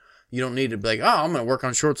that. You don't need to be like, oh, I'm going to work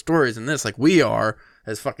on short stories and this, like we are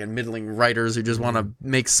as fucking middling writers who just want to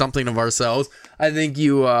make something of ourselves. I think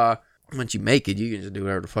once you make it, you can just do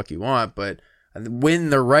whatever the fuck you want. But when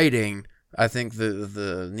they're writing, I think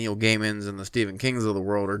the Neil Gaimans and the Stephen Kings of the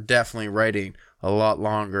world are definitely writing a lot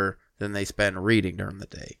longer than they spend reading during the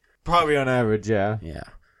day. Probably on average, yeah. Yeah.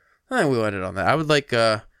 I think we'll end it on that. I would like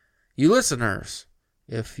you listeners,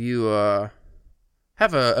 if you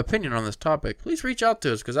have an opinion on this topic, please reach out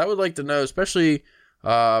to us because I would like to know, especially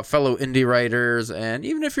fellow indie writers, and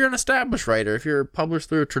even if you're an established writer, if you're published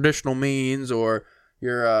through traditional means, or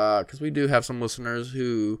you're because we do have some listeners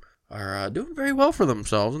who are doing very well for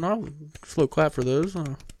themselves, and I'll slow clap for those.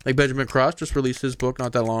 Like Benjamin Cross just released his book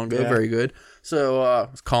not that long ago, very good. So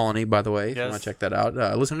it's Colony, by the way, if you want to check that out.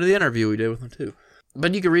 Listen to the interview we did with him too.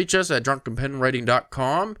 But you can reach us at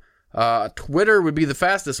drunkenpenwriting.com. Twitter would be the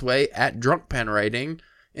fastest way, at drunkpenwriting.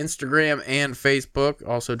 Instagram and Facebook,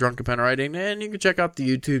 also Drunken Pen Writing, and you can check out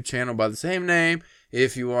the YouTube channel by the same name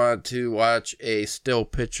if you want to watch a still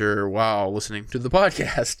picture while listening to the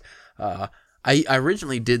podcast. I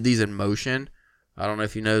originally did these in motion. I don't know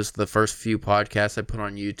if you noticed the first few podcasts I put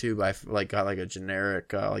on YouTube, I got like a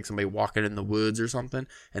generic, like somebody walking in the woods or something,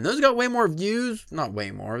 and those got way more views. Not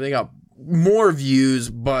way more, they got more views,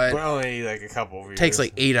 but only like a couple views. Takes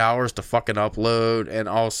like 8 hours to fucking upload, and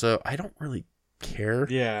also I don't really care.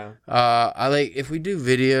 Yeah. I like if we do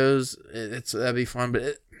videos, that'd be fun,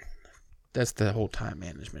 but that's the whole time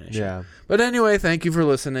management issue. Yeah. But anyway, thank you for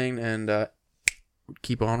listening, and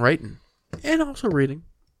keep on writing and also reading.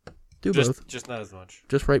 Do both. Just not as much.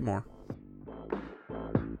 Just write more.